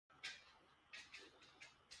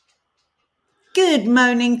Good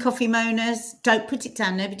morning, coffee moaners. Don't put it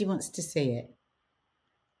down. Nobody wants to see it.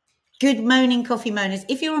 Good morning, coffee moaners.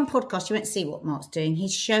 If you're on podcast, you won't see what Mark's doing.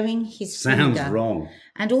 He's showing his finger. Sounds wrong.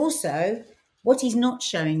 And also, what he's not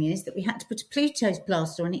showing is that we had to put a Pluto's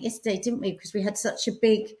plaster on it yesterday, didn't we? Because we had such a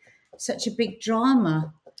big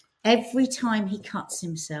drama. Every time he cuts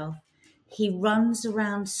himself, he runs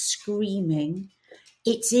around screaming.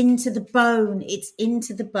 It's into the bone. It's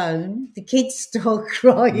into the bone. The kids start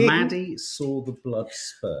crying. Maddie saw the blood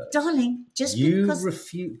spurt. Darling, just you because...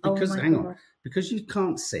 refuse... Because, hang on. Because you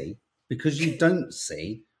can't see, because you don't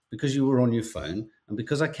see, because you were on your phone, and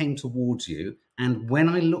because I came towards you, and when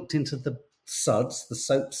I looked into the suds, the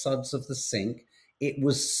soap suds of the sink, it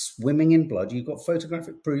was swimming in blood. You got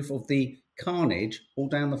photographic proof of the carnage all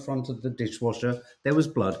down the front of the dishwasher. There was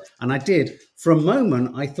blood. And I did. For a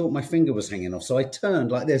moment, I thought my finger was hanging off. So I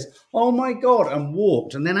turned like this, oh my God, and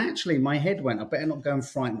walked. And then actually my head went, I better not go and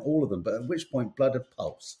frighten all of them. But at which point blood had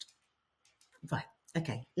pulsed. Right.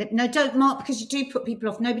 Okay. No, don't, Mark, because you do put people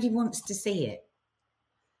off. Nobody wants to see it.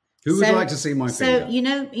 Who would like to see my finger? So,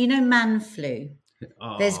 you know man flu.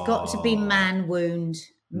 Oh. There's got to be man wound.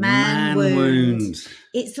 Man wound.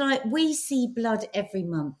 It's like we see blood every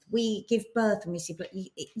month. We give birth and we see blood.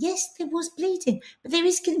 Yes, there was bleeding, but there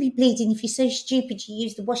is going to be bleeding if you're so stupid you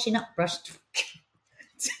use the washing up brush.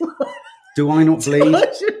 Do I not bleed?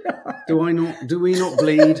 Do I not? Do we not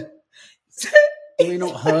bleed? Do we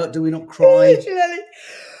not hurt? Do we not cry?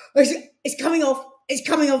 It's coming off. It's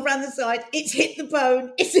coming off around the side. It's hit the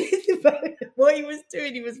bone. It's hit the bone. What he was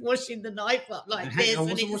doing, he was washing the knife up like this, and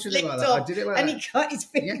it slipped off. I did it like and that. He cut his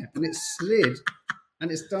finger. Yeah, and it slid, and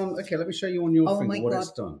it's done. Okay, let me show you on your finger what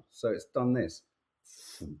it's done. So it's done this.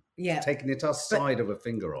 Yeah, taking the entire side of a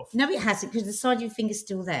finger off. No, it hasn't, because the side of your finger's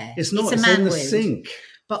still there. It's not. It's in the sink.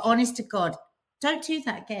 But honest to God, don't do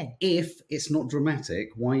that again. If it's not dramatic,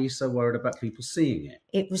 why are you so worried about people seeing it?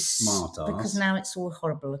 It was smart ass. Because now it's all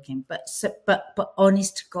horrible looking. But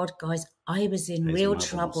honest to God, guys, I was in real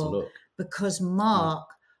trouble because Mark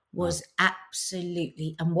was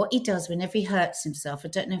absolutely, and what he does whenever he hurts himself, I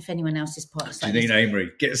don't know if anyone else is part of that. Janine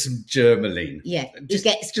Amory, get some Germaline. Yeah, he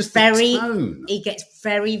gets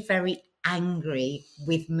very, very angry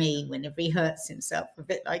with me whenever he hurts himself, a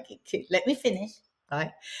bit like a kid. Let me finish.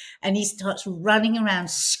 Right, and he starts running around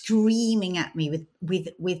screaming at me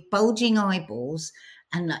with bulging eyeballs,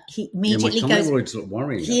 and like he immediately goes.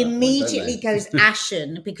 He immediately goes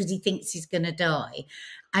ashen because he thinks he's going to die,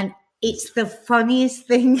 and it's the funniest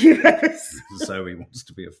thing you've ever seen. So he wants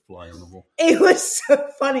to be a fly on the wall. It was so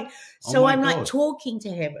funny. So I'm like talking to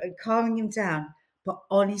him and calming him down, but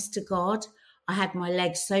honest to God, I had my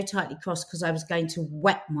legs so tightly crossed because I was going to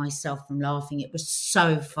wet myself from laughing. It was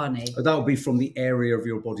so funny. That would be from the area of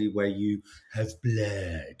your body where you have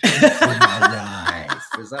bled in my life.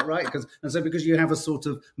 Is that right? Because you have a sort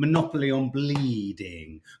of monopoly on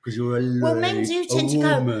bleeding, because you're a lady, men do tend to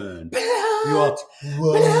go, blood, you are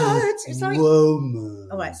blood. It's like, woman.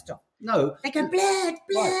 All right, stop. No. They go, blood.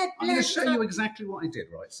 I'm going to show you exactly what I did,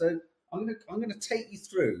 right? So I'm going to take you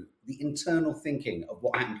through the internal thinking of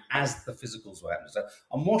what happened as the physicals were happening. So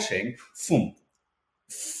I'm washing,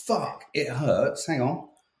 fuck, it hurts. Hang on.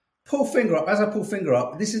 Pull finger up. As I pull finger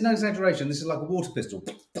up, this is no exaggeration. This is like a water pistol.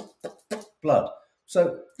 Blood.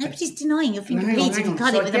 So nobody's denying your finger bleeds if you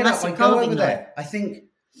cut it with a massive carving knife. I think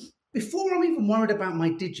before I'm even worried about my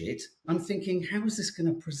digit, I'm thinking, how is this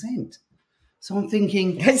going to present? So I'm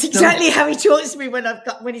thinking... That's exactly how he talks to me when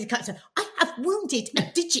he's cut. So I have wounded a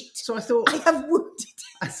digit. So I thought... I have wounded.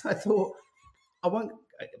 I thought, I won't...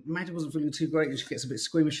 Maddie wasn't feeling too great and she gets a bit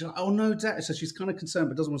squeamish. She's like, oh no, Dad. So she's kind of concerned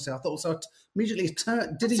but doesn't want to say. I thought, so I immediately did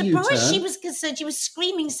a U-turn. I'm surprised she was concerned. She was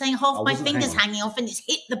screaming, saying half my finger's hanging off and it's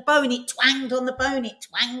hit the bone. It twanged on the bone. It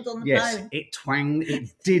twanged on the bone. Yes, it twanged.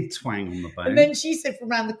 It did twang on the bone. And then she said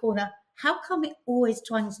from around the corner, how come it always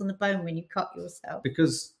twangs on the bone when you cut yourself?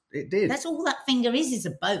 Because... it did. That's all that finger is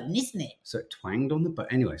a bone, isn't it? So it twanged on the bone.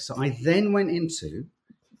 Anyway, so I then went into,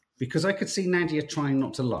 because I could see Nadia trying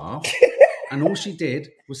not to laugh, and all she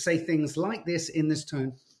did was say things like this in this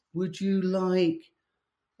tone. Would you like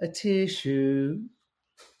a tissue?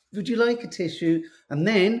 Would you like a tissue? And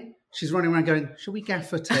then she's running around going, shall we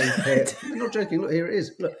gaffer tape it? I'm not joking. Look, here it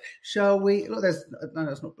is. Look, shall we? Look, no,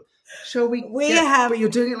 that's not. Shall we? But you're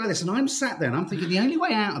doing it like this. And I'm sat there and I'm thinking the only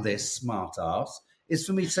way out of this, smart ass, is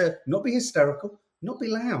for me to not be hysterical, not be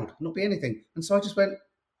loud, not be anything. And so I just went,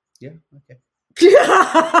 yeah, okay.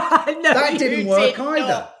 No, that didn't work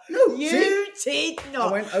either. No, you did not.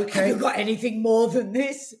 I went, okay. Have you got anything more than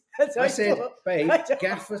this? I said, babe,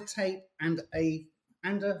 gaffer tape and a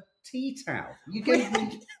tea towel. You gave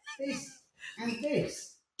me this and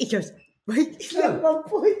this. He goes, At one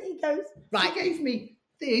point he goes, right, he gave me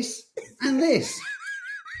this and this.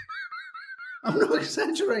 I'm not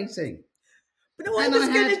exaggerating. But no, I was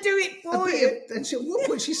going to do it for you. And at one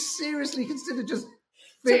point she seriously considered just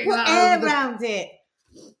to put air around it.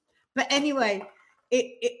 But anyway,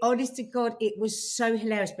 it honest to God, it was so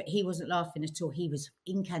hilarious. But he wasn't laughing at all. He was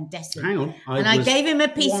incandescent. Hang on. I gave him a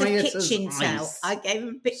piece of kitchen towel. I gave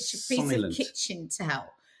him a piece of kitchen towel.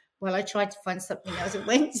 Well, I tried to find something else. I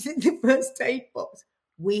went to the first aid box.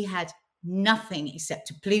 We had nothing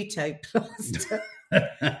except a Pluto plaster.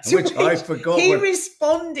 Which I forgot. He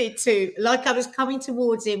responded to, like I was coming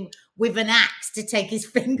towards him with an axe to take his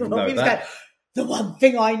finger off. He was going, the one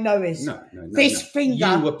thing I know is this finger.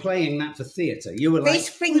 You were playing that for theatre. You were this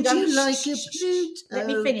finger. Would you like a Pluto? Let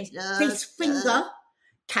me finish. This finger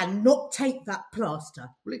cannot take that plaster.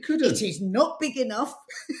 Well, it couldn't. It is not big enough.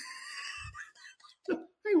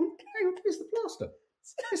 Hang on. Here's the plaster.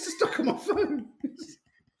 It's stuck on my phone.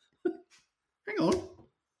 Hang on.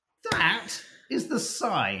 That is the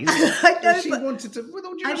size that she wanted to, with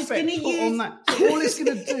all due respect, put on that. So all it's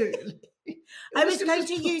going to do... I was going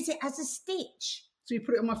to use it as a stitch. So you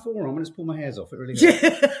put it on my forearm and just pull my hairs off. It really hurts.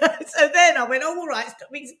 Yeah. So then I went, all right, stop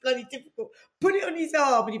being so bloody difficult. Put it on his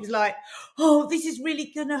arm and he was like, oh, this is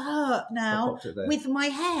really going to hurt now with my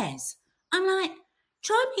hairs. I'm like,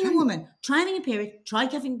 try being a woman. Try having a period. Try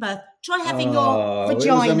giving birth. Try having your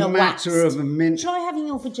vagina waxed. It was a matter of a minute. Try having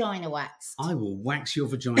your vagina waxed. I will wax your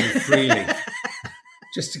vagina freely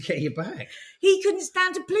just to get you back. He couldn't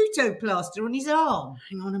stand a Pluto plaster on his arm.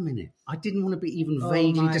 Hang on a minute. I didn't want to be even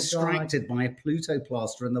vaguely distracted by a Pluto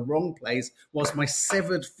plaster in the wrong place whilst my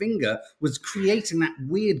severed finger was creating that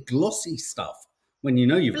weird glossy stuff. When you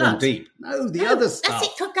know you've gone deep. No, the other stuff.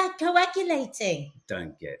 That's it coagulating.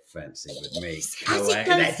 Don't get fancy with me.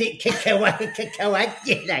 That's it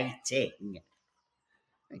coagulating.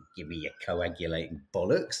 Don't give me your coagulating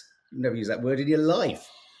bollocks. You've never used that word in your life.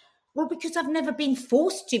 Well, because I've never been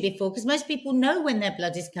forced to before, because most people know when their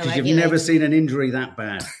blood is coagulating. You've never seen an injury that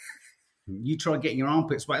bad. You try getting your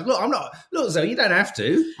armpits waxed. Look, Zoe, you don't have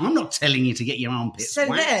to. I'm not telling you to get your armpits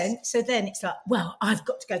waxed. So then it's like, well, I've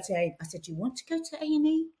got to go to A&E. I said, do you want to go to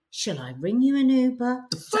A&E? Shall I ring you an Uber?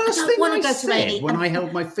 The first thing I said when I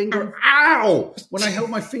held my finger, when I held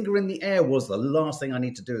my finger in the air was the last thing I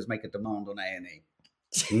need to do is make a demand on A&E.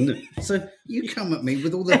 So you come at me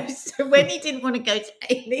with all the... So when he didn't want to go to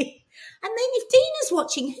A&E, and then if Dina's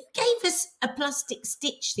watching, who gave us a plastic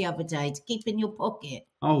stitch the other day to keep in your pocket?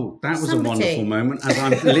 Oh, that was a wonderful moment as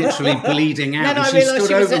I'm literally bleeding out. And she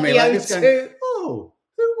stood over me like this going, oh,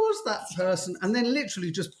 who was that person? And then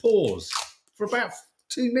literally just paused for about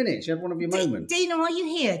 2 minutes. You had one of your moments. Dina, are you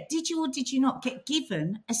here? Did you or did you not get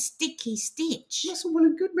given a sticky stitch? That's all well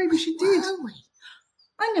and good. Maybe she did. Were we?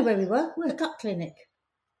 I know where we were. The gut clinic.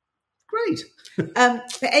 Great.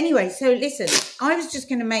 But anyway, so listen, I was just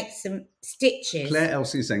going to make some stitches. Claire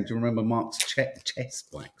Elsie's saying, do you remember Mark's chest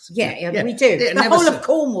wax? Yeah, we do. Yeah, the whole of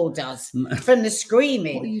Cornwall does from the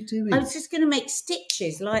screaming. What are you doing? I was just going to make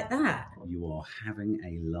stitches like that. You are having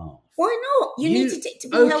a laugh. Why not? You needed it to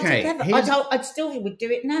be held together. I still would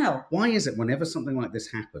do it now. Why is it whenever something like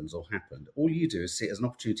this happens or happened, all you do is see it as an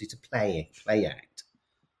opportunity to play act?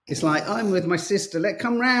 It's like, I'm with my sister.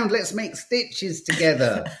 Come round. Let's make stitches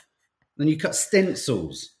together. Then you cut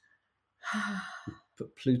stencils.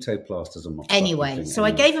 Put Pluto plasters on my Anyway, so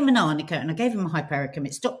I gave him an arnica and I gave him a hypericum.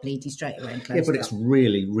 It stopped bleeding straight away and closed but it's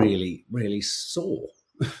really, really, really sore.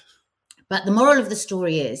 But the moral of the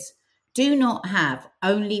story is, do not have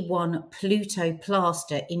only one Pluto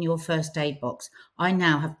plaster in your first aid box. I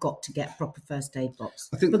now have got to get a proper first aid box.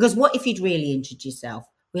 Because what if you'd really injured yourself?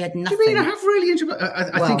 We had nothing. Do you mean I have really enjoyed it?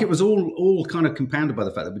 I think it was all kind of compounded by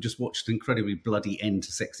the fact that we just watched an incredibly bloody end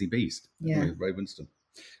to Sexy Beast. With Ray Winston.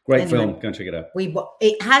 Great film. Go and check it out.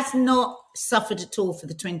 It has not suffered at all for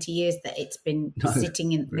the 20 years that it's been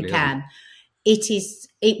sitting in the can.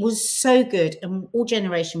 It was so good, and all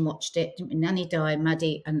generation watched it. Nanny Di,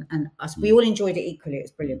 Maddie, and us. We all enjoyed it equally. It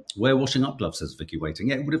was brilliant. We're washing up gloves, says Vicky Waiting.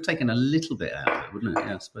 Yeah, it would have taken a little bit out of it, wouldn't it?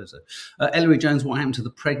 Yeah, I suppose so. Ellery Jones, what happened to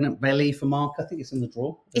the pregnant belly for Mark? I think it's in the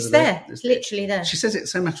drawer. It's there. It's literally there. She says it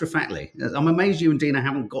so matter-of-factly. I'm amazed you and Dina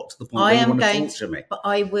haven't got to the point where you want to torture me. But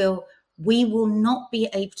I will. We will not be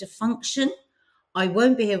able to function. I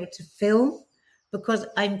won't be able to film because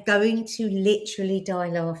I'm going to literally die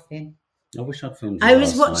laughing. I wish I'd filmed. I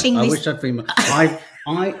was watching this. I wish I'd filmed.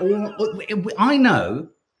 I know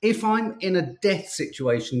if I'm in a death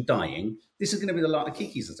situation, dying, this is going to be the last.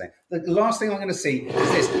 Kiki's the same. The last thing I'm going to see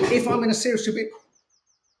is this. If I'm in a serious situation.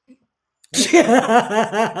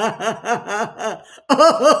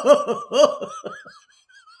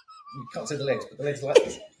 You can't see the legs, but the legs are like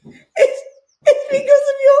this.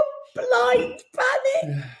 blind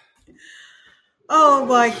panic. Oh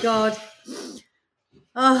my God.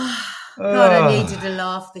 Oh God, I needed a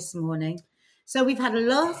laugh this morning. So we've had a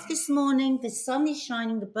laugh this morning. The sun is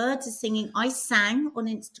shining. The birds are singing. I sang on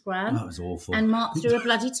Instagram. That was awful. And Mark threw a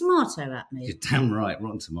bloody tomato at me. You're damn right,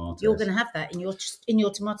 rotten tomatoes. You're going to have that in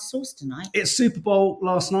your tomato sauce tonight. It's Super Bowl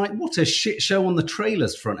last night. What a shit show on the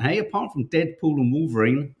trailers front, hey? Apart from Deadpool and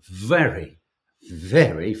Wolverine, very,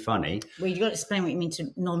 very funny. Well, you've got to explain what you mean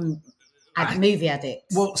to movie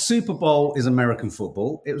addicts. Well, Super Bowl is American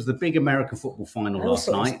football. It was the big American football final last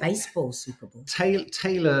night. Baseball Super Bowl.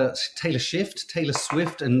 Taylor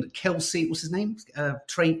Swift, and Kelsey. What's his name?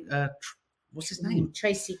 What's his name?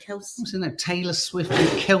 Tracy Kelsey. What's his name? Taylor Swift and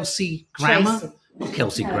Kelsey Grammer.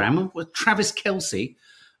 Kelsey Grammer. Well, Travis Kelsey.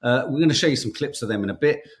 We're going to show you some clips of them in a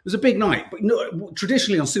bit. It was a big night, but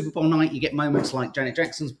traditionally on Super Bowl night, you get moments like Janet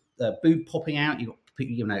Jackson's boob popping out. You got.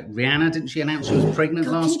 Rihanna, didn't she announce she was pregnant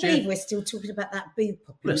last year? Can you believe we're still talking about that boob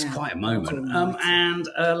popping out? It's quite a moment. And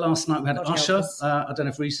last night we had Usher. I don't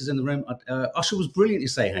know if Reese is in the room. Usher was brilliant, you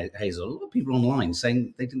say, Hazel. A lot of people online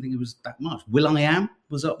saying they didn't think it was that much. Will.i.am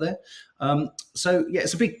was up there. So yeah,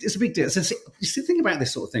 it's a big deal. So, you see, the thing about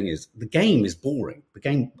this sort of thing is the game is boring. The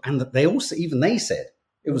game, and they said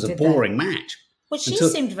it was a boring match. Well, she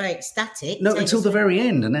seemed very ecstatic. No, until the very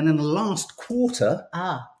end. And then in the last quarter,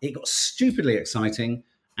 it got stupidly exciting.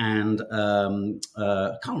 And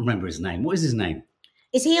I can't remember his name. What is his name?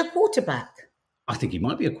 Is he a quarterback? I think he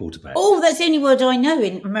might be a quarterback. Oh, that's the only word I know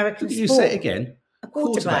in American sport. You say it again. A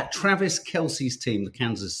quarterback. Travis Kelsey's team, the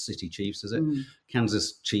Kansas City Chiefs, is it?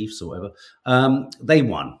 Kansas Chiefs or whatever. They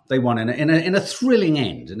won. They won in a thrilling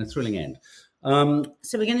end.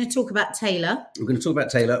 So we're going to talk about Taylor. We're going to talk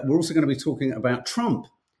about Taylor. We're also going to be talking about Trump.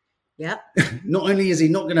 Yeah. Not only is he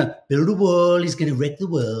not going to build a wall, he's going to wreck the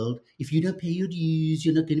world. If you don't pay your dues,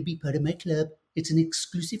 you're not going to be part of my club. It's an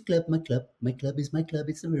exclusive club, my club. My club is my club.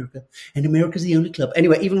 It's America. And America's the only club.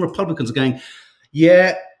 Anyway, even Republicans are going,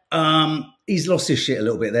 yeah, he's lost his shit a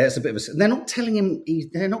little bit there. It's a bit of a... They're not telling him...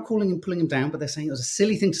 They're not calling him, pulling him down, but they're saying it was a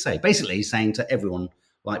silly thing to say. Basically, he's saying to everyone,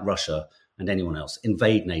 like Russia and anyone else,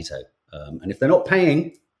 invade NATO. And if they're not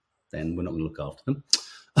paying, then we're not going to look after them.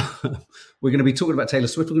 We're going to be talking about Taylor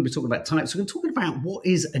Swift. We're going to be talking about types. We're going to be talking about what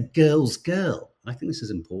is a girl's girl. I think this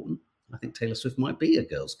is important. I think Taylor Swift might be a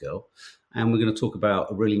girl's girl. And we're going to talk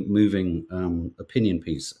about a really moving opinion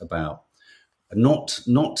piece about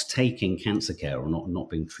not taking cancer care or not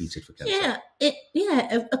being treated for cancer.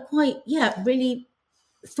 Really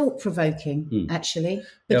thought-provoking, actually,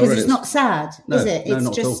 because it's not sad, is it? It's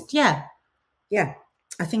just, yeah.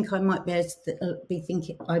 I think I might be able to be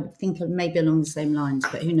thinking. I would think of maybe along the same lines,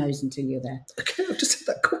 but who knows until you're there. Okay, I've just had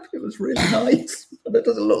that coffee. It was really nice, but it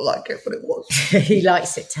doesn't look like it, but it was. He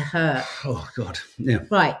likes it to hurt. Oh God, yeah.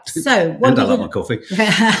 Right. So, what I like my coffee.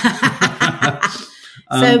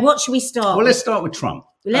 So, what should we start? Well, let's start with Trump.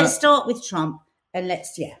 Let's start with Trump, and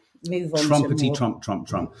let's move on. Trumpety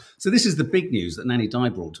Trump. So this is the big news that Nanny Di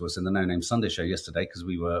brought to us in the No Name Sunday show yesterday because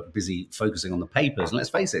we were busy focusing on the papers. And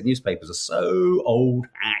let's face it, newspapers are so old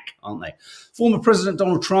hack, aren't they? Former President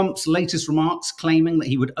Donald Trump's latest remarks claiming that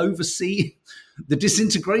he would oversee the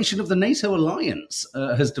disintegration of the NATO alliance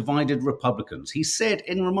has divided Republicans. He said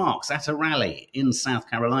in remarks at a rally in South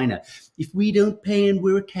Carolina, "If we don't pay and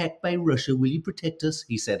we're attacked by Russia, will you protect us?"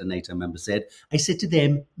 He said, a NATO member said. "I said to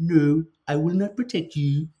them, no, I will not protect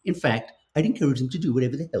you. In fact, I'd encourage them to do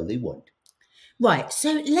whatever the hell they want." Right,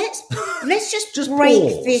 so let's just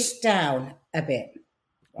break this down a bit,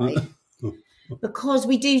 right? Because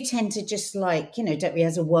we do tend to just don't we,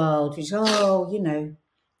 as a world, which,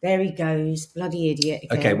 there he goes, bloody idiot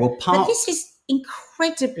again. Okay, well, but this is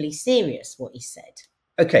incredibly serious, what he said.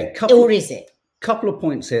 Okay, or is it? Couple of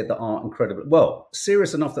points here that are incredible. Well,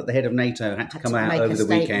 serious enough that the head of NATO had to come out over the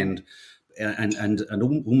weekend and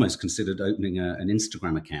almost considered opening an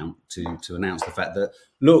Instagram account to announce the fact that,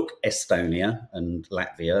 look, Estonia and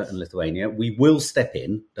Latvia and Lithuania, we will step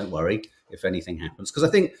in, don't worry, if anything happens. Because I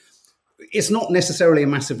think it's not necessarily a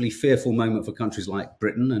massively fearful moment for countries like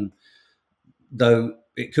Britain, and though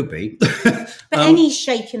it could be. But any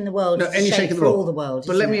shake in the world is a shake for all the world.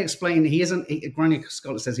 But let me explain. He isn't. Granny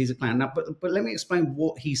Scott says he's a clown. Now, but let me explain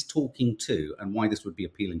what he's talking to and why this would be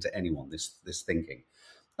appealing to anyone, this thinking.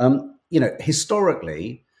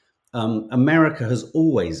 Historically, America has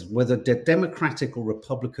always, whether they're Democratic or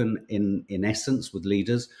Republican in essence with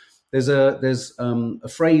leaders, there's a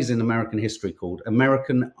phrase in American history called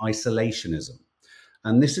American isolationism.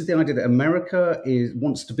 And this is the idea that America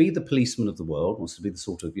wants to be the policeman of the world, wants to be the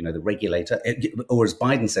sort of, the regulator, or as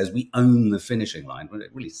Biden says, we own the finishing line.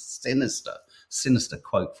 Really sinister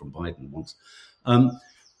quote from Biden once.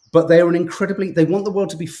 But they want the world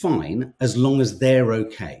to be fine as long as they're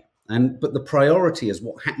okay. But the priority is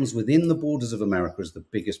what happens within the borders of America is the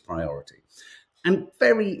biggest priority. And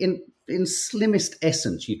in slimmest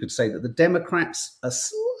essence, you could say that the Democrats are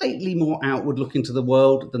slightly more outward looking to the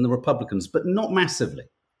world than the Republicans, but not massively.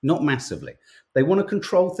 Not massively. They want to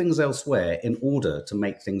control things elsewhere in order to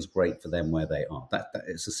make things great for them where they are. That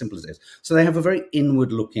it's as simple as it is. So they have a very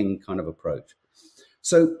inward-looking kind of approach.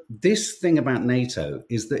 So this thing about NATO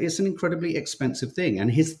is that it's an incredibly expensive thing. And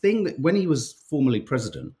his thing, that when he was formerly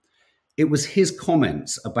president, it was his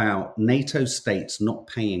comments about NATO states not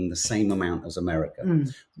paying the same amount as America.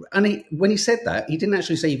 And when he said that, he didn't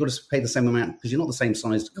actually say you've got to pay the same amount because you're not the same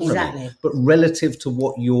sized economy, but relative to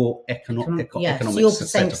what your economic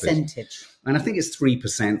same percentage. Is. And I think it's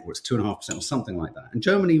 3% or it's 2.5% or something like that. And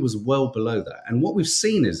Germany was well below that. And what we've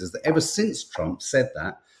seen is that ever since Trump said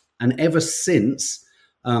that, and ever since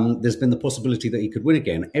there's been the possibility that he could win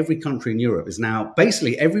again, every country in Europe is now,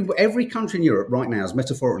 basically every country in Europe right now is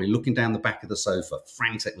metaphorically looking down the back of the sofa,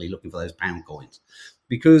 frantically looking for those pound coins.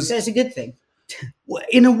 Because so it's a good thing.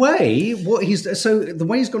 In a way, the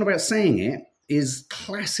way he's gone about saying it is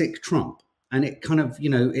classic Trump. And it kind of,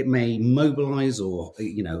 it may mobilize or,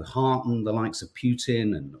 hearten the likes of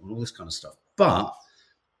Putin and all this kind of stuff. But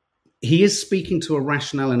he is speaking to a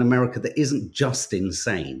rationale in America that isn't just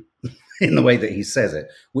insane in the way that he says it,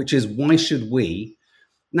 which is why should we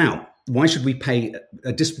pay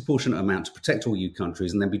a disproportionate amount to protect all you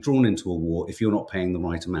countries and then be drawn into a war if you're not paying the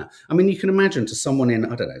right amount? I mean, you can imagine to someone in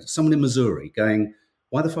Missouri going,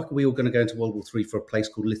 why the fuck are we all going to go into World War III for a place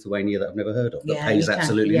called Lithuania that I've never heard of, that pays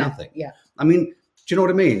absolutely nothing? Yeah. I mean, do you know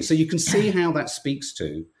what I mean? So you can see how that speaks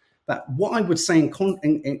to that. What I would say in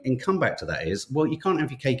comeback to that is, well, you can't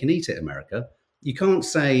have your cake and eat it, America. You can't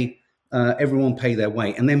say everyone pay their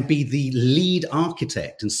way and then be the lead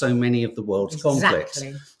architect in so many of the world's conflicts.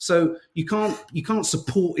 So you can't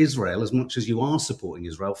support Israel as much as you are supporting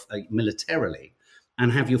Israel militarily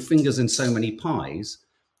and have your fingers in so many pies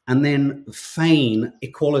and then feign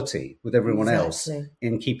equality with everyone else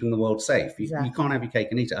in keeping the world safe. You can't have your cake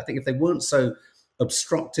and eat it. I think if they weren't so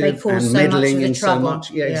obstructive and meddling in so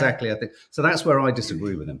much. Exactly. I think so. That's where I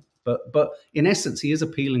disagree with him. But in essence, he is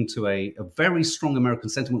appealing to a very strong American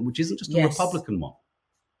sentiment, which isn't just a Republican one.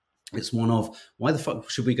 It's one of, why the fuck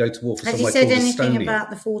should we go to war for somewhere called Estonia? Has he said anything about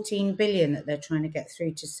the 14 billion that they're trying to get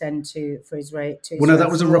through to send for Israel? Well, no, that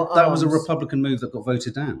was a Republican move that got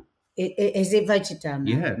voted down. Is it voted down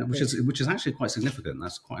now? Yeah, which is actually quite significant.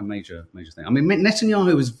 That's quite a major thing. I mean,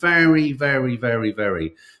 Netanyahu is very, very, very,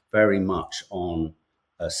 very, very much on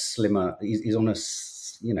a slimmer. He's on a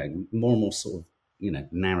more and more sort of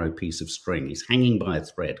narrow piece of string. He's hanging by a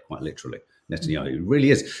thread, quite literally. Netanyahu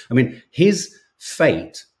really is. I mean, his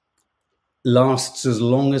fate lasts as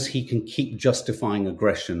long as he can keep justifying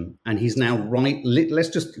aggression. And he's now let's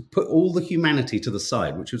just put all the humanity to the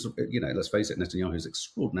side, which is, let's face it, Netanyahu is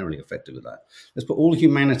extraordinarily effective with that. Let's put all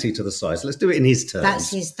humanity to the side. So let's do it in his terms.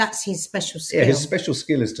 That's his special skill. Yeah, his special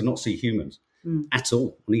skill is to not see humans at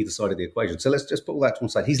all on either side of the equation. So let's just put all that to one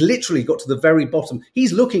side. He's literally got to the very bottom.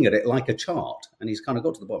 He's looking at it like a chart, and he's kind of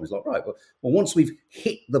got to the bottom. He's like, right, well, once we've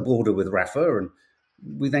hit the border with Rafah, and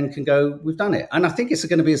we then can go, we've done it. And I think it's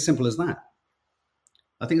going to be as simple as that.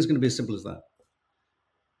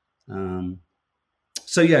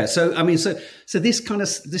 So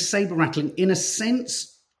this saber rattling, in a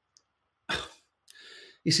sense,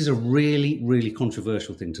 this is a really, really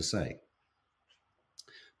controversial thing to say.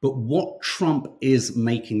 But what Trump is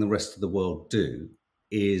making the rest of the world do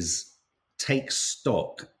is take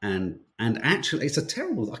stock and actually, it's a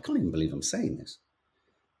terrible, I can't even believe I'm saying this.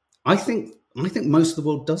 I think most of the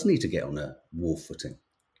world does need to get on a war footing.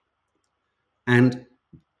 And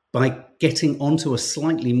by getting onto a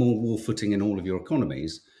slightly more war footing in all of your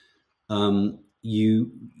economies,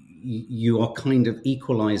 you are kind of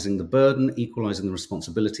equalizing the burden, equalizing the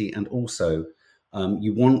responsibility, and also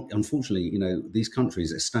you want, unfortunately, these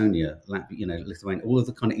countries, Estonia, Latvia, Lithuania, all of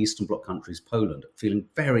the kind of Eastern Bloc countries, Poland,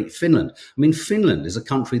 Finland. I mean, Finland is a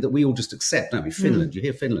country that we all just accept, don't we? Finland, you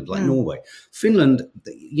hear Finland, like Norway. Finland,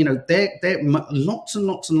 they're lots and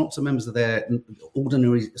lots and lots of members of their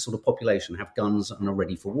ordinary sort of population have guns and are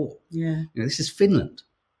ready for war. Yeah. This is Finland.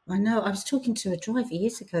 I know. I was talking to a driver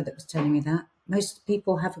years ago that was telling me that. most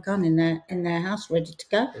people have a gun in their house ready to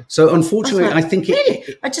go. So unfortunately, Like, I think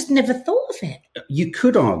really, I just never thought of it. You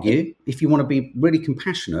could argue, if you want to be really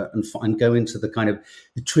compassionate and go into the kind of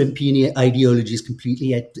the Trumpian ideology is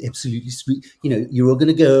completely, absolutely, you're all going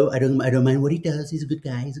to go. I don't mind what he does. He's a good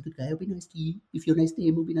guy. He'll be nice to you. If you're nice to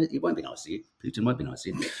him, he'll be nice. He won't be nice to you. Putin won't be nice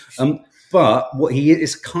to you. But what he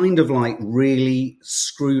is kind of like really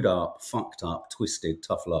screwed up, fucked up, twisted,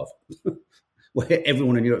 tough love. Where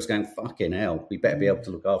everyone in Europe's going, fucking hell, we better be able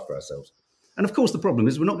to look after ourselves. And of course, the problem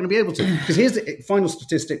is we're not going to be able to. Because here's the final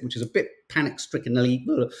statistic, which is a bit panic-strickenly.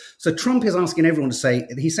 So Trump is asking everyone to say,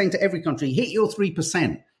 he's saying to every country, hit your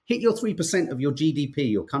 3%. Hit your 3% of your GDP,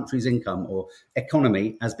 your country's income or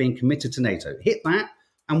economy as being committed to NATO. Hit that,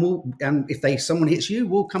 and if someone hits you,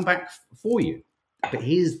 we'll come back for you. But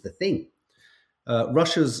here's the thing.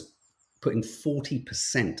 Russia's putting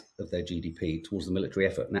 40% of their GDP towards the military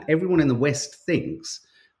effort. Now, everyone in the West thinks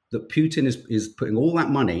that Putin is putting all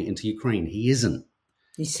that money into Ukraine. He isn't.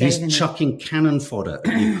 He's chucking cannon fodder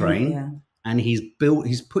at Ukraine, and he's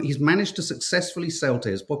managed to successfully sell to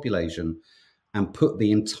his population and put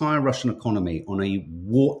the entire Russian economy on a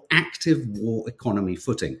active war economy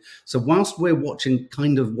footing. So whilst we're watching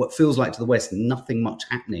kind of what feels like to the West, nothing much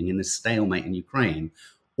happening in this stalemate in Ukraine,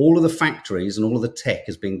 all of the factories and all of the tech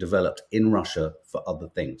is being developed in Russia for other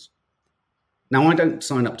things. Now, I don't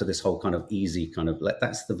sign up to this whole kind of easy kind of,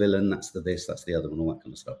 that's the villain, that's the this, that's the other, and all that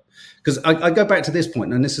kind of stuff. Because I go back to this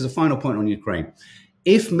point, and this is a final point on Ukraine.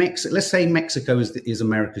 If let's say Mexico is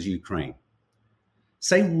America's Ukraine.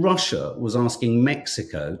 Say Russia was asking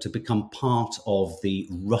Mexico to become part of the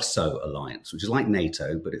Russo alliance, which is like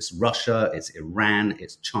NATO, but it's Russia, it's Iran,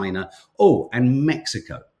 it's China, and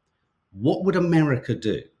Mexico. What would America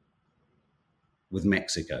do with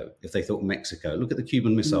Mexico if they thought Mexico? Look at the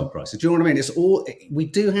Cuban Missile Crisis. Do you know what I mean? It's all, we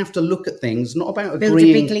do have to look at things, not about agreeing. Build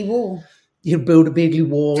a bigly wall. You build a bigly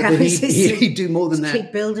wall. He'd do more than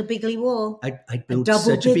that. Build a bigly wall. I'd build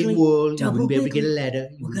such a big wall. You wouldn't be able to get a ladder.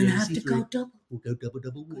 We're going to have to go double. We'll go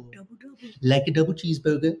double wall. Like a double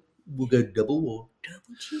cheeseburger, we'll go double wall.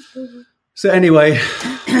 Double cheeseburger. So anyway,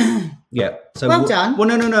 yeah. So well done. Well,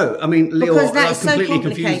 no. I mean, Leo, I've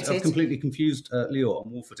completely confused Leo on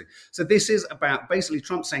war footing. So this is about basically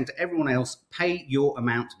Trump saying to everyone else, pay your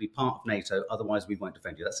amount to be part of NATO, otherwise we won't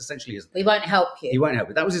defend you. That's essentially his... We won't help you. He won't help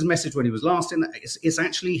you. That was his message when he was last in. It's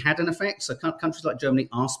actually had an effect. So countries like Germany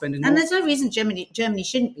are spending more. And there's no reason Germany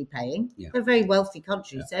shouldn't be paying. Yeah. They're very wealthy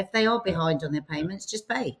countries. Yeah. So if they are behind on their payments, just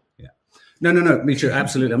pay. Yeah. No, me too,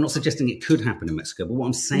 absolutely. I'm not suggesting it could happen in Mexico, but what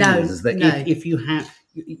I'm saying is that if you have,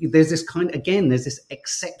 there's this there's this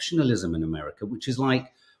exceptionalism in America, which is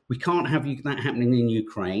like, we can't have that happening in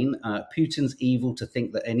Ukraine. Putin's evil to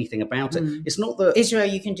think that anything about it. It's not that Israel,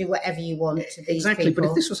 you can do whatever you want to these people. But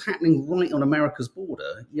if this was happening right on America's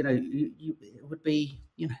border, it would be,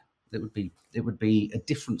 it would be a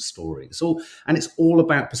different story. It's all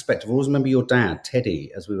about perspective. I always remember your dad,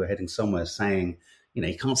 Teddy, as we were heading somewhere, saying,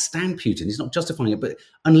 he can't stand Putin. He's not justifying it. But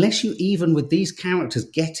unless you, even with these characters,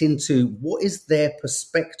 get into what is their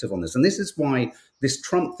perspective on this. And this is why this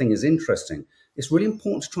Trump thing is interesting. It's really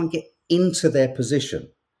important to try and get into their position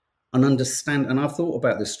and understand. And I've thought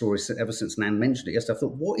about this story ever since Nan mentioned it yesterday. I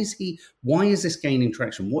thought, why is this gaining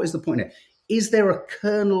traction? What is the point here? Is there a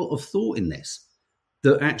kernel of thought in this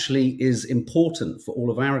that actually is important for all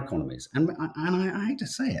of our economies? And I hate to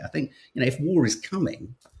say it. I think, if war is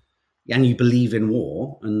coming, and you believe in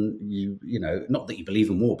war, and not that you believe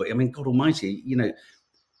in war, but I mean, God Almighty,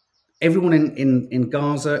 everyone in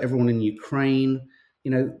Gaza, everyone in Ukraine,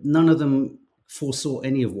 none of them foresaw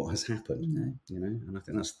any of what has happened. No. And I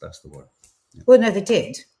think that's the word. Yeah. Well, no, they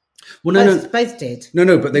did. Well, both did.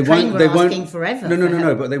 No, but they won't. They won't. Forever.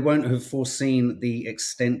 No, but they won't have foreseen the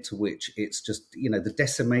extent to which it's just the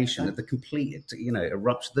decimation, the complete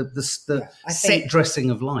eruption, the set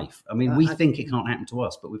dressing of life. I mean, we think it can't happen to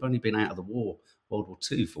us, but we've only been out of the World War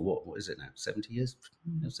II for what is it now? 70 years?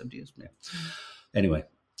 70 years. Yeah. Anyway,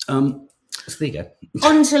 so there you go.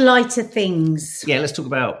 On to lighter things. Yeah, let's talk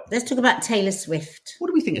about Taylor Swift. What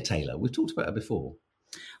do we think of Taylor? We've talked about her before.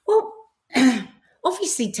 Well.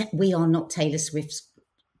 Obviously, we are not Taylor Swift's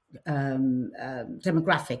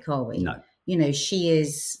demographic, are we? No. She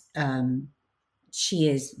is the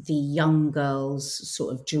young girl's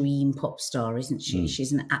sort of dream pop star, isn't she?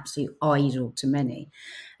 She's an absolute idol to many.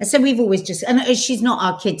 And so we've always and she's not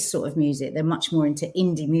our kids' sort of music. They're much more into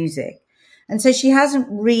indie music. And so she hasn't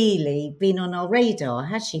really been on our radar,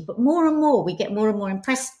 has she? But more and more, we get more and more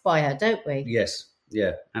impressed by her, don't we? Yes.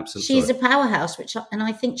 Yeah, absolutely. She's a powerhouse, and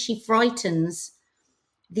I think she frightens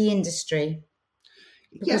the industry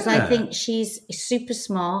because I think she's super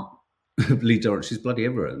smart. Lead director. She's bloody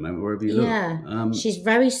everywhere at the moment, wherever you look. Yeah, she's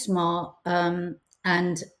very smart.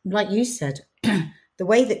 And like you said, the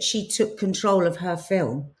way that she took control of her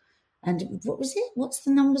film, and what was it? What's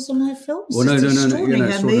the numbers on her films? Well, no.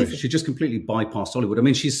 Movie. She just completely bypassed Hollywood. I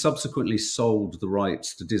mean, she's subsequently sold the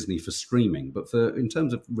rights to Disney for streaming, but in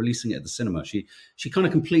terms of releasing it at the cinema, she kind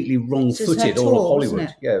of completely wrong-footed all of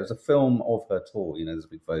Hollywood. Yeah, it was a film of her tour. There's a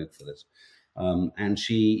big vogue for this. And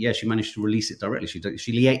she managed to release it directly.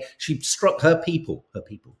 She struck her people,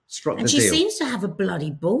 struck the deal. And she seems to have a bloody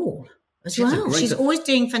ball as well. She's always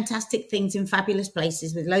doing fantastic things in fabulous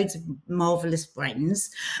places with loads of marvelous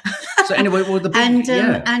friends. So anyway, well,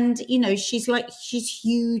 she's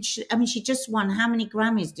huge. I mean, she just won. How many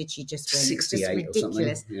Grammys did she just win? 68 it's just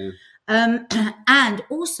ridiculous. Or something. Yeah. And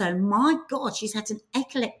also, my God, she's had an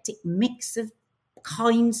eclectic mix of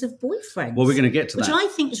kinds of boyfriends. Well, we're going to get to that. Which I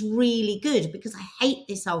think is really good, because I hate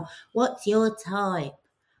this whole, what's your type?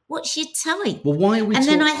 What's your type? Well, why are we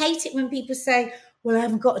then I hate it when people say, well, I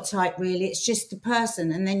haven't got a type really, it's just the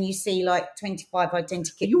person. And then you see like 25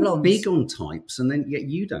 identical blondes. You're big on types, and then yet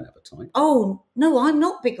you don't have a type. Oh, no, I'm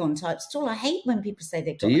not big on types at all. I hate when people say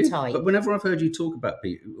they've got a type. But whenever I've heard you talk about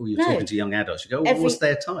people, or you're talking to young adults, you go, what's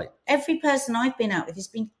their type? Every person I've been out with has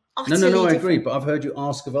been utterly No, different. I agree. But I've heard you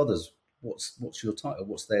ask of others, what's your type, or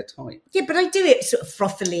what's their type? Yeah, but I do it sort of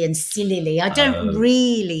frothily and sillily. I don't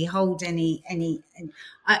really hold any.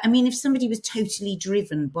 I mean, if somebody was totally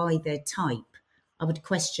driven by their type, I would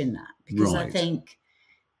question that, because I think,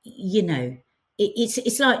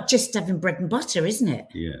 it's like just having bread and butter, isn't it?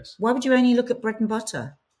 Yes. Why would you only look at bread and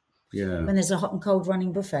butter? Yeah. When there's a hot and cold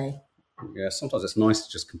running buffet. Yeah, sometimes it's nice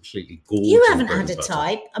to just completely gorge. You haven't had a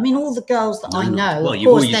type. I mean, all the girls that I know, well, of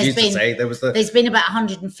course, there's been about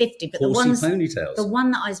 150, but the ones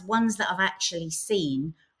ponytails. that I've actually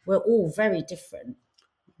seen were all very different.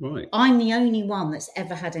 Right. I'm the only one that's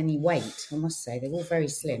ever had any weight, I must say. They're all very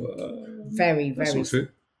slim. Very, very slim. True.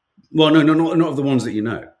 Well, no, not of the ones that you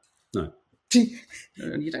know. No.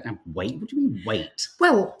 You don't have weight. What do you mean weight?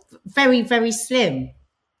 Well, very, very slim.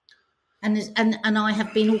 And I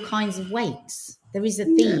have been all kinds of weights. There is a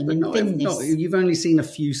theme in thinness. You've only seen a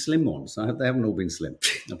few slim ones. They haven't all been slim.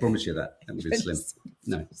 I promise you that. They haven't been slim.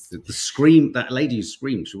 No, the scream, that lady who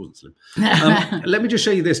screamed, she wasn't slim. Let me just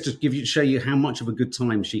show you this to show you how much of a good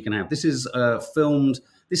time she can have. This is filmed.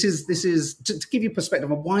 This is to give you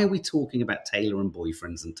perspective on why are we talking about Taylor and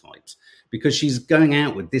boyfriends and types? Because she's going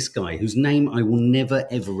out with this guy whose name I will never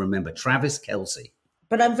ever remember, Travis Kelce.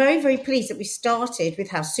 But I'm very, very pleased that we started with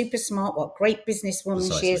how super smart, what great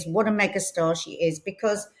businesswoman she is, what a megastar she is,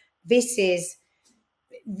 because this is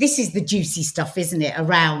the juicy stuff, isn't it,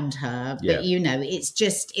 around her? But, it's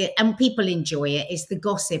just, and people enjoy it. It's the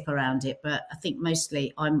gossip around it. But I think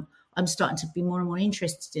mostly I'm starting to be more and more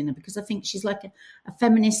interested in her, because I think she's like a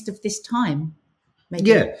feminist of this time. Maybe.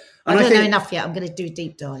 Yeah. And I don't know enough yet. I'm going to do a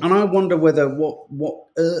deep dive. And I wonder whether what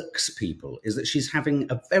irks people is that she's having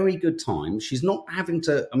a very good time. She's not having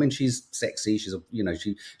to, I mean, she's sexy. She's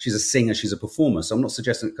she's a singer. She's a performer. So I'm not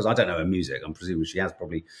suggesting, because I don't know her music. I'm presuming she has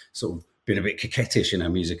probably sort of been a bit coquettish in her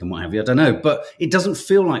music and what have you. I don't know. But it doesn't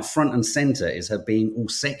feel like front and center is her being all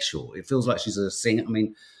sexual. It feels like she's a singer. I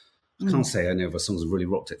mean, I can't say any of her songs have really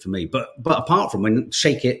rocked it for me. But apart from when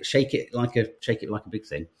shake it like a big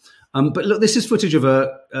thing. But look, this is footage of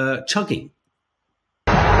her chugging.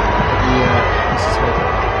 This is her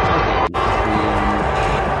chugging.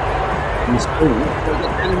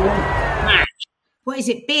 What is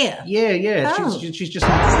it, beer? Yeah. Oh. She's just...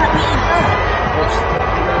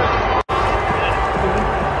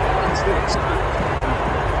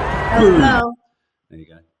 Hello. There you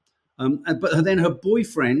go. But then her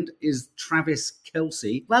boyfriend is Travis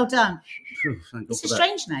Kelce. Well done. It's a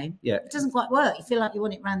strange name. Yeah. It doesn't quite work. You feel like you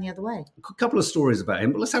want it round the other way. A couple of stories about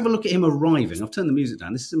him, but let's have a look at him arriving. I've turned the music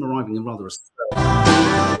down. This is him arriving in rather a...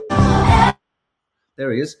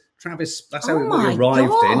 There he is. Travis, that's how he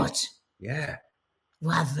arrived in. Yeah.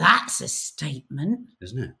 Well, that's a statement.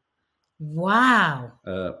 Isn't it? Wow.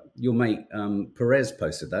 Your mate Perez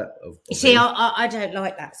posted that. You see, I don't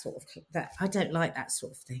like that sort of I don't like that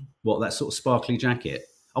sort of thing. What, that sort of sparkly jacket?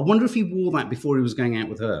 I wonder if he wore that before he was going out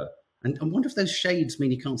with her. And I wonder if those shades mean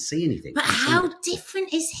he can't see anything. But how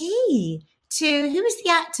different is he to who was the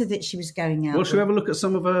actor that she was going out with? Should we have a look at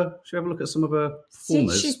some of her?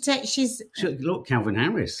 Performers? Look, Calvin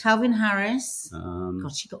Harris. Calvin Harris.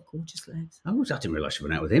 God, she got gorgeous legs. Oh, I didn't realise she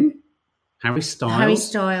went out with him. Harry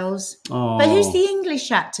Styles. Oh. But who's the English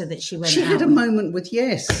actor that she went out with? She had a moment with,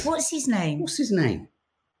 yes. What's his name?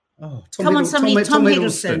 Oh, Tom Hiddleston. Tom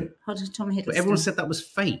Hiddleston. But everyone said that was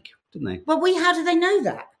fake, didn't they? Well, how do they know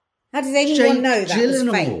that? How does anyone know that was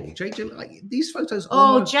fake? Jake Gyllenhaal. Like, these photos.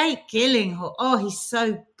 Jake Gyllenhaal. Oh, he's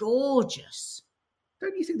so gorgeous.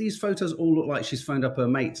 Don't you think these photos all look like she's phoned up her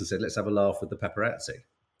mates and said, "Let's have a laugh with the paparazzi"?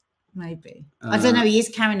 Maybe. I don't know. He is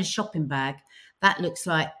carrying a shopping bag. That looks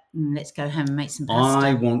like, let's go home and make some pasta.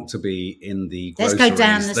 I want to be in the let's groceries go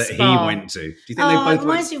down the that spa. he went to. Do you think they both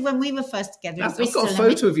reminds me of when we were first together in Bristol. I've got a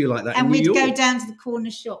photo of you like that and in New York. we'd go down to the corner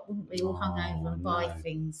shop, wouldn't we, all hung over and buy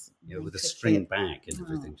things. Yeah, with a string bag and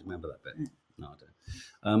everything. Do you remember that bit? No, I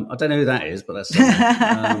don't. I don't know who that is, but that's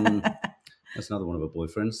that's another one of her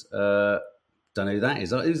boyfriends. Don't know who that is.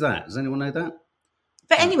 Who's that? Does anyone know that?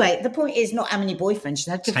 But anyway, the point is not how many boyfriends she's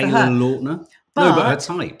had. Good Taylor for her. Lautner. No, but her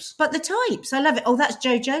types. But the types, I love it. Oh, that's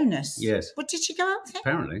Joe Jonas. Yes. What did she go out with him?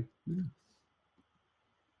 Apparently. Yeah.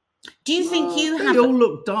 Do you think you have? They all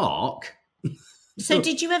look dark. So,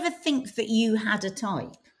 did you ever think that you had a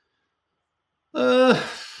type? Is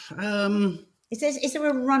there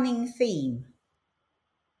a running theme?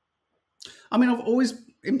 I mean, I've always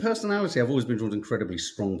been drawn to incredibly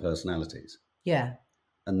strong personalities. Yeah.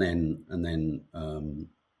 And then,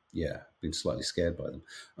 been slightly scared by them.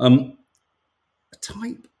 A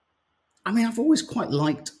type. I mean, I've always quite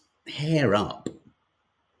liked hair up.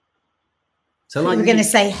 So, like, we're going to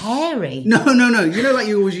say hairy. No. You know, like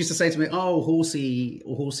you always used to say to me, "Oh, horsey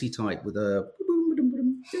type with a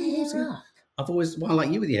hair up." I've always,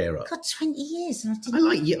 like you with your hair up. God, 20 years. And I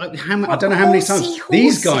like you. I don't know how many times. Horsey.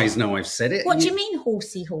 These guys know I've said it. What do you mean,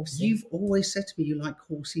 horsey? You've always said to me you like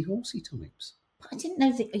horsey types. I didn't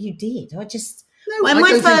know that you did. I just... No, when I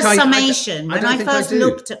my first summation, when I first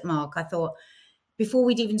looked at Mark, I thought, before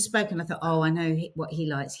we'd even spoken, I thought, I know what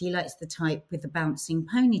he likes. He likes the type with the bouncing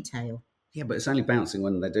ponytail. Yeah, but it's only bouncing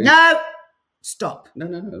when they're doing... No! Stop. No.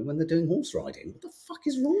 When they're doing horse riding. What the fuck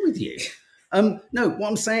is wrong with you? No, what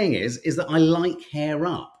I'm saying is that I like hair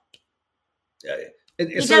up.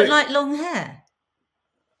 You don't like long hair?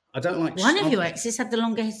 I don't like... One of your exes had the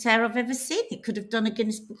longest hair I've ever seen. It could have done a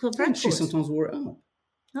Guinness Book of Records. She sometimes wore it up.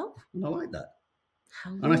 Oh. And I like that.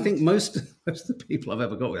 How and I think most of the people I've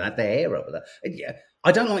ever got with had their hair up with that. And yeah,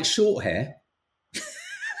 I don't like short hair.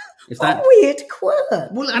 What weird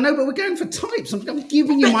quirk. Well, I know, but we're going for types. I'm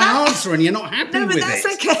giving you my answer and you're not happy with it. No, but that's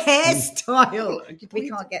like a hairstyle. We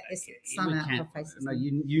can't get this sun out of our faces. No,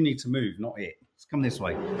 you need to move, not it. Come this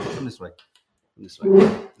way.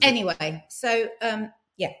 Anyway, so,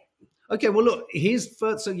 yeah. Okay, well, look, here's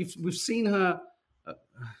first. So we've seen her.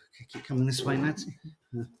 Keep coming this way, Matt.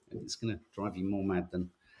 It's going to drive you more mad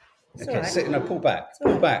than... Okay, right. Pull back.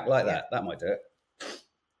 Pull back like that. That might do it.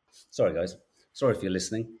 Sorry, guys. Sorry if you're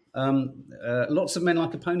listening. Lots of men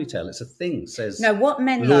like a ponytail. It's a thing, says No, what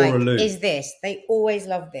men Laura like Lou. is this. They always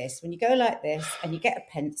love this. When you go like this and you get a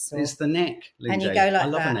pencil. It's the neck, Lindsay. And you go like I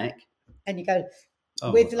love that. a neck. And you go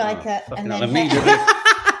with like a... And then immediately.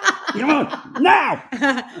 Come on, now!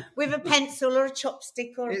 With a pencil or a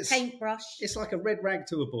chopstick or a paintbrush. It's like a red rag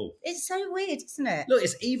to a ball. It's so weird, isn't it? Look,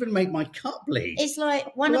 it's even made my cut bleed. It's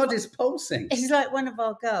like blood is pulsing. It's like one of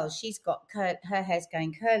our girls. She's got her hair's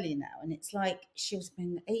going curly now, and it's like she'll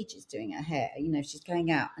spend ages doing her hair. You know, she's going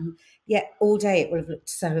out, and yet all day it would have looked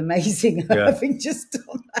so amazing having just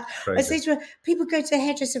done that. Crazy. I say to her, people go to a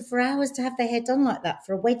hairdresser for hours to have their hair done like that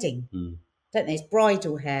for a wedding. Mm. Don't they? It's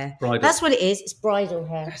bridal hair. That's what it is. It's bridal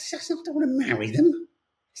hair. I don't want to marry them.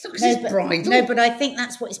 It's not because it's bridal. No, but I think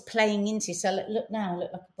that's what it's playing into. So look now,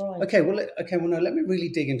 look like a bride. Okay, well, no, let me really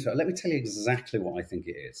dig into it. Let me tell you exactly what I think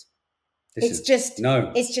it is. It's just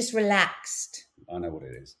relaxed. I know what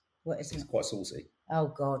it is. What is it? It's quite saucy. Oh,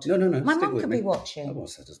 God. No. My mum could be watching. Oh, well,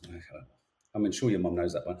 so doesn't know. I mean, sure your mum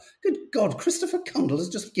knows that one. Good God, Christopher Cundall has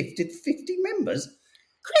just gifted 50 members.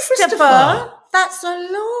 Christopher, that's a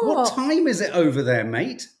lot. What time is it over there,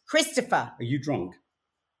 mate? Christopher. Are you drunk?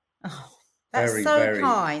 Oh, that's very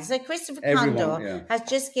kind. So Christopher Cundall has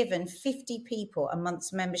just given 50 people a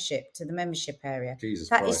month's membership to the membership area. Jesus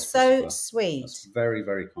Christ. That is so sweet. That's very,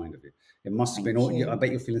 very kind of you. It must have been all... I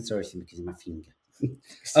bet you're feeling sorry for me because of my finger.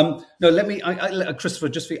 No, let me... Christopher,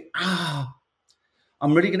 just for you...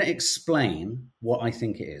 I'm really going to explain what I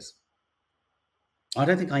think it is. I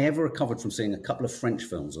don't think I ever recovered from seeing a couple of French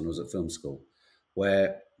films when I was at film school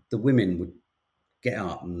where the women would get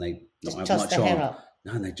up and they not have much on. Hair up.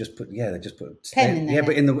 No, and they just put pen in there. Yeah,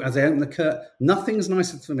 but as they open the curtain, nothing's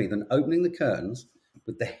nicer for me than opening the curtains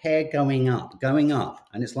with the hair going up,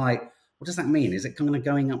 and it's like, what does that mean? Is it kind of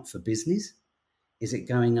going up for business? Is it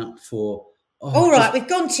going up for? All right, we've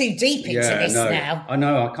gone too deep into this now. I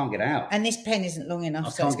know, I can't get out. And this pen isn't long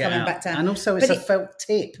enough, so it's coming back down. And also it's a felt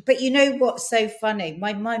tip. But you know what's so funny?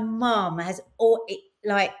 My mum has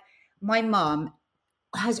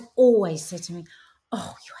always said to me,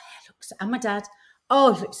 "Oh, your hair looks..." And my dad,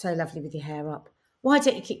 Oh, you look so lovely with your hair up. Why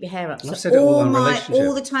don't you keep your hair up? I've said it all in relationship.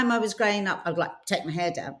 All the time I was growing up, I'd like take my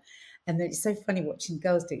hair down. And then it's so funny watching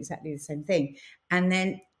girls do exactly the same thing. And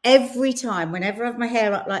then every time, whenever I have my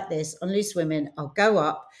hair up like this on Loose Women, I'll go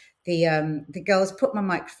up. The girls put my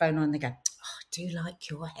microphone on and they go, "Oh, I do like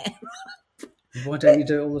your hair up." Why don't you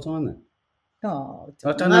do it all the time then? Oh,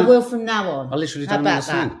 I will from now on. I literally don't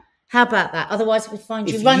understand. How about that? Otherwise, we'd find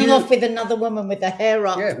you running off with another woman with her hair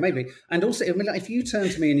up. Yeah, maybe. And also, I mean, like, if you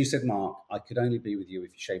turned to me and you said, "Mark, I could only be with you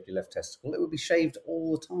if you shaved your left testicle," it would be shaved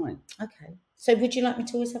all the time. Okay. So would you like me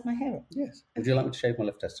to always have my hair up? Yes. Would you like me to shave my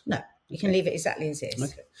left testicle? No. You can leave it exactly as it is.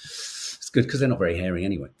 Okay. It's good because they're not very hairy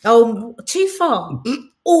anyway. Oh, too far.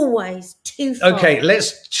 Always too far. Okay,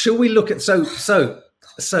 shall we look at, so,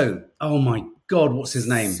 oh my God, what's his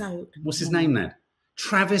name? What's his name now?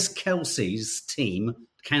 Travis Kelce's team,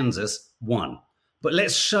 Kansas, won. But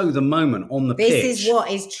let's show the moment on the pitch. This is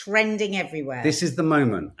what is trending everywhere. This is the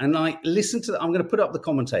moment. And I'm going to put up the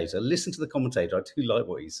commentator. Listen to the commentator. I do like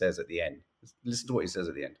what he says at the end. Listen to what he says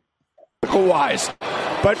at the end. Wise,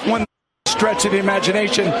 but when stretch of the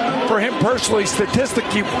imagination for him personally,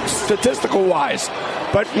 statistical wise,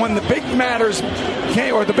 but when the big matters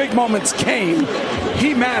came, or the big moments came,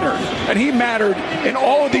 he mattered, and he mattered in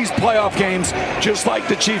all of these playoff games, just like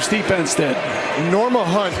the Chiefs defense did. Norma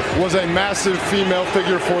Hunt was a massive female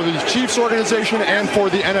figure for the Chiefs organization and for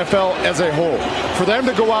the NFL as a whole. For them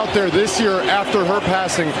to go out there this year after her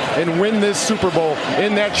passing and win this Super Bowl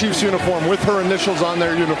in that Chiefs uniform with her initials on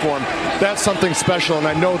their uniform, that's something special, and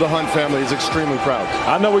I know the Hunt family is extremely proud.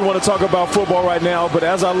 I know we want to talk about football right now, but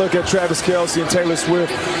as I look at Travis Kelce and Taylor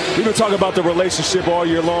Swift, we've been talking about the relationship all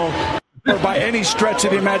year long. Or by any stretch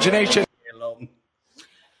of the imagination.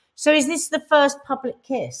 So is this the first public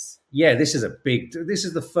kiss? Yeah, this is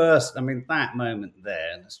the first, I mean, that moment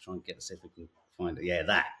there. Let's try and see if we can find it. Yeah,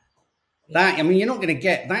 that, I mean, you're not going to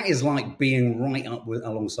get, that is like being right up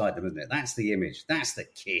alongside them, isn't it? That's the image. That's the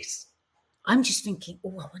kiss. I'm just thinking, I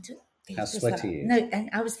wonder. How sweaty he is. No,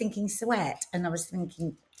 and I was thinking sweat, and I was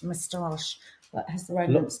thinking moustache. But has the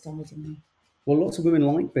romance died in me? Well, lots of women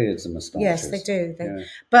like beards and moustaches. Yes, they do.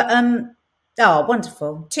 But,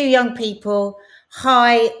 wonderful. Two young people,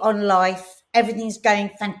 high on life. Everything's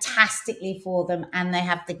going fantastically for them. And they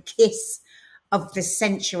have the kiss of the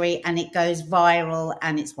century and it goes viral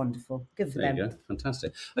and it's wonderful. Good for them. There you go.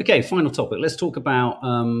 Fantastic. Okay, final topic. Let's talk about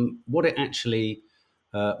what it actually...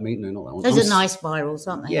 no, not that one. Those are nice virals,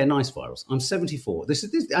 aren't they? Yeah, nice virals. I'm 74. This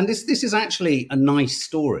is actually a nice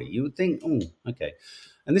story. You would think, okay.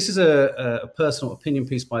 And this is a personal opinion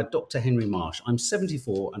piece by Dr. Henry Marsh. I'm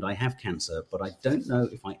 74 and I have cancer, but I don't know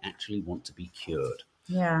if I actually want to be cured.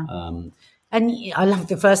 Yeah. And I love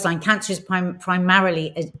the first line. Cancer is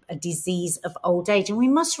primarily a disease of old age. And we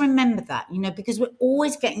must remember that, because we're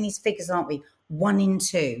always getting these figures, aren't we? 1 in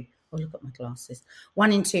 2. Oh, look at my glasses.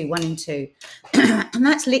 1 in 2, 1 in 2. And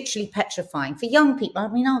that's literally petrifying. For young people, I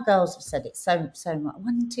mean, our girls have said it so much.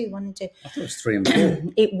 1 in 2, 1 in 2. I thought it was 3 and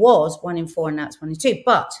 4. It was 1 in 4 and now it's 1 in 2.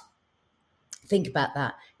 But think about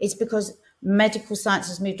that. It's because medical science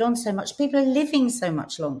has moved on so much. People are living so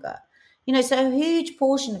much longer. So a huge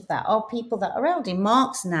portion of that are people that are elderly.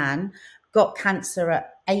 Mark's nan got cancer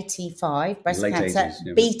at 85, breast Late cancer, 80s,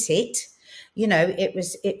 yeah. beat it. It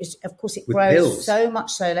was, of course, it With grows pills. so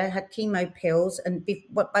much so. They had chemo pills, and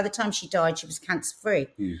by the time she died, she was cancer free.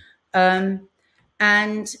 And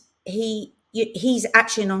he's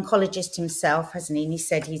actually an oncologist himself, hasn't he? And he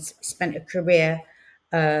said he's spent a career,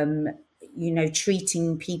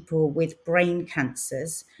 treating people with brain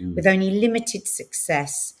cancers with only limited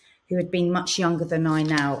success, who had been much younger than I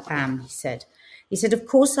now am, he said. He said, of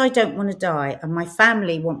course, I don't want to die and my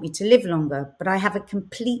family want me to live longer, but I have a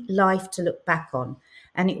complete life to look back on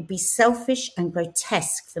and it would be selfish and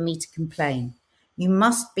grotesque for me to complain. You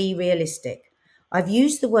must be realistic. I've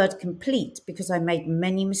used the word complete because I made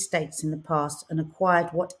many mistakes in the past and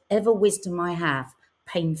acquired whatever wisdom I have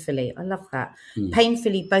painfully. I love that.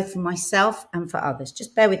 Painfully, both for myself and for others.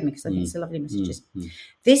 Just bear with me because I think it's a lovely message.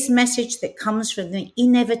 This message that comes from the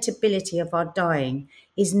inevitability of our dying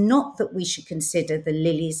is not that we should consider the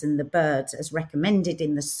lilies and the birds as recommended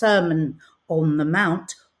in the Sermon on the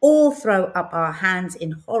Mount or throw up our hands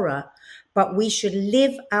in horror, but we should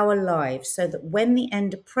live our lives so that when the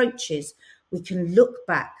end approaches, we can look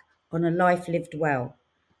back on a life lived well.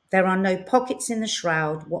 There are no pockets in the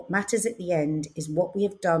shroud. What matters at the end is what we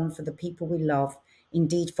have done for the people we love.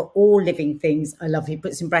 Indeed, for all living things, I love, he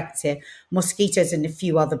puts in brackets here, mosquitoes and a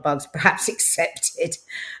few other bugs, perhaps accepted.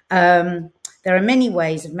 There are many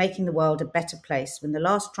ways of making the world a better place. When the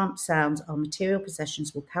last trump sounds, our material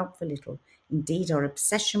possessions will count for little. Indeed, our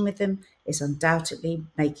obsession with them is undoubtedly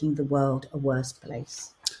making the world a worse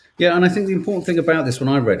place. Yeah, and I think the important thing about this, when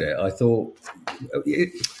I read it, I thought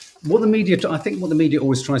what the media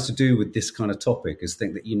always tries to do with this kind of topic is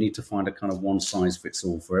think that you need to find a kind of one size fits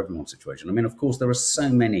all for everyone's situation. I mean, of course, there are so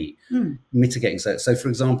many mitigating. So, for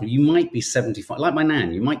example, you might be 75, like my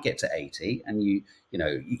nan. You might get to 80, and you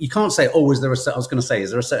can't say, oh, is there a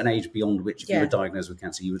certain age beyond which if you were diagnosed with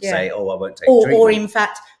cancer, you would say, oh, I won't take treatment. Or in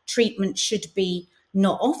fact, treatment should be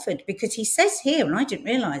not offered, because he says here, and I didn't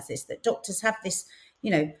realise this, that doctors have this,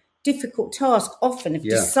 difficult task often of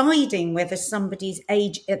deciding whether somebody's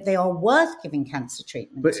age, they are worth giving cancer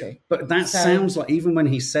treatment to. But that sounds like, even when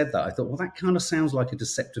he said that, I thought, well, that kind of sounds like a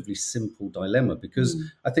deceptively simple dilemma, because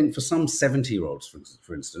I think for some 70-year-olds,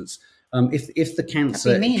 for instance, if the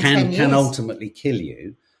cancer can ultimately kill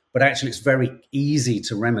you, but actually it's very easy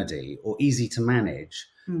to remedy or easy to manage.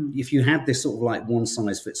 If you had this sort of like one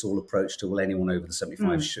size fits all approach to, well, anyone over the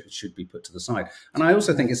 75 should be put to the side. And I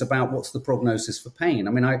also think it's about what's the prognosis for pain.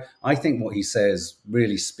 I mean, I think what he says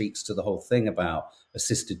really speaks to the whole thing about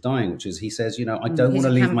assisted dying, which is, he says, I don't want to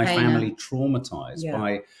leave my family traumatized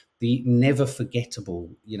by the never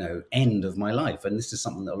forgettable, end of my life. And this is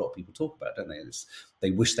something that a lot of people talk about, don't they?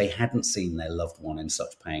 They wish they hadn't seen their loved one in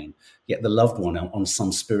such pain. Yet the loved one on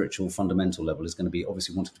some spiritual fundamental level is going to be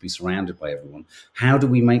obviously wanting to be surrounded by everyone. How do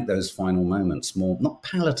we make those final moments more, not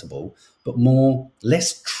palatable, but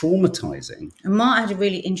less traumatizing? And Mark had a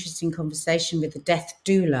really interesting conversation with the death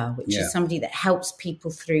doula, which is somebody that helps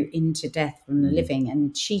people through into death from the living.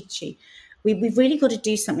 And we've really got to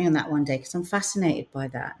do something on that one day, because I'm fascinated by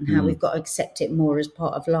that and how we've got to accept it more as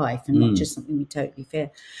part of life and not just something we totally fear.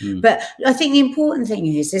 But I think the important thing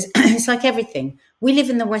is it's like everything. We live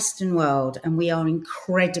in the Western world and we are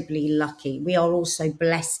incredibly lucky. We are also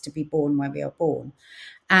blessed to be born where we are born.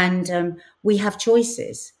 And we have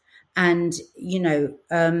choices. And,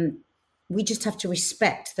 we just have to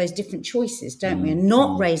respect those different choices, don't we? And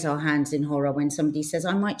not raise our hands in horror when somebody says,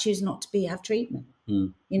 I might choose not to have treatment.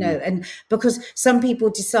 And because some people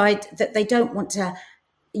decide that they don't want to,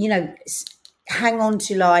 hang on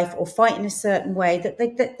to life or fight in a certain way, that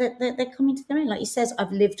they're coming to their end. Like he says,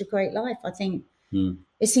 I've lived a great life. I think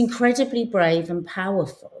it's incredibly brave and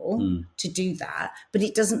powerful to do that. But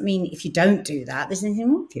it doesn't mean if you don't do that, there's anything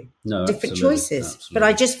wrong with you. No, different choices. Absolutely. But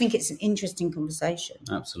I just think it's an interesting conversation.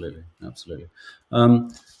 Absolutely. There are no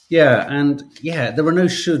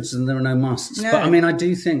shoulds and there are no musts. No. But I mean, I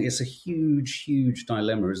do think it's a huge, huge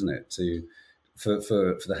dilemma, isn't it, for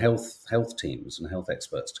the health teams and health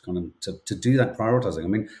experts to kind of to do that prioritizing. I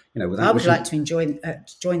mean, without I would like to join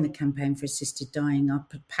the campaign for assisted dying. I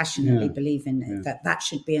passionately believe in it, that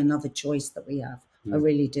should be another choice that we have. I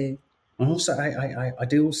really do. And also, I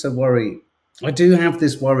do also worry. I do have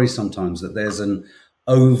this worry sometimes that there's not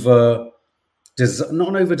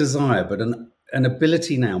an over desire, but an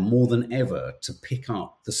ability now more than ever to pick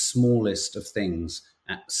up the smallest of things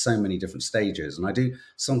at so many different stages. And I do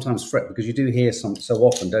sometimes fret, because you do hear so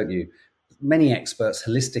often, don't you, many experts,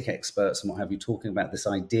 holistic experts and what have you, talking about this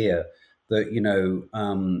idea that,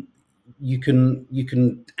 you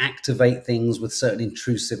can activate things with certain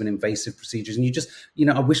intrusive and invasive procedures. And you just,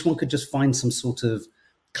 I wish one could just find some sort of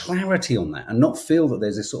clarity on that and not feel that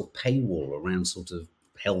there's this sort of paywall around sort of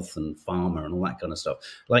health and pharma and all that kind of stuff.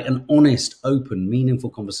 Like an honest, open, meaningful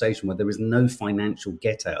conversation where there is no financial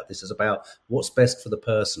get out. This is about what's best for the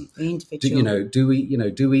person. The individual. Do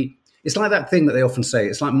we? It's like that thing that they often say.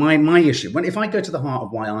 It's like my issue. If I go to the heart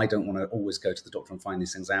of why I don't want to always go to the doctor and find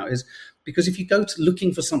these things out, is because if you go to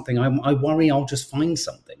looking for something, I worry I'll just find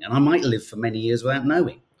something, and I might live for many years without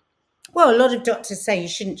knowing. Well, a lot of doctors say you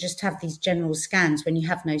shouldn't just have these general scans when you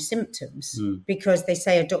have no symptoms, because they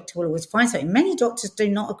say a doctor will always find something. Many doctors do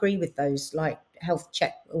not agree with those, like health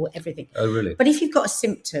check or everything. Oh, really? But if you've got a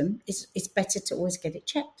symptom, it's better to always get it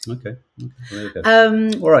checked. Okay. Well, there you go.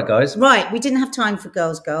 All right, guys. Right. We didn't have time for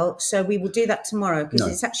Girls, so we will do that tomorrow, because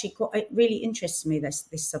it's actually it really interests me, this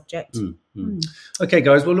subject. Okay,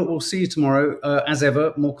 guys. Well, look, we'll see you tomorrow. As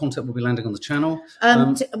ever, more content will be landing on the channel.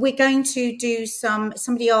 We're going to do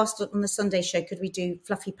somebody asked on the Sunday show, could we do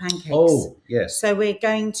fluffy pancakes? Oh, yes. So we're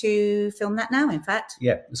going to film that now, in fact.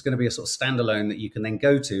 Yeah, it's going to be a sort of standalone that you can then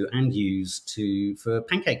go to and use for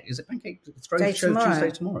pancake. Is it pancake throw show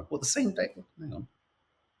Tuesday tomorrow? What, the same day? Hang on.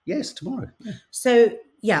 Yes, tomorrow. Yeah. So,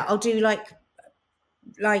 I'll do like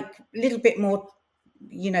a little bit more,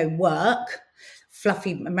 work.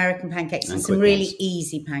 Fluffy American pancakes and some really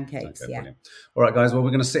easy pancakes. Okay, brilliant. All right, guys. Well,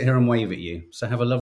 we're going to sit here and wave at you. So have a lovely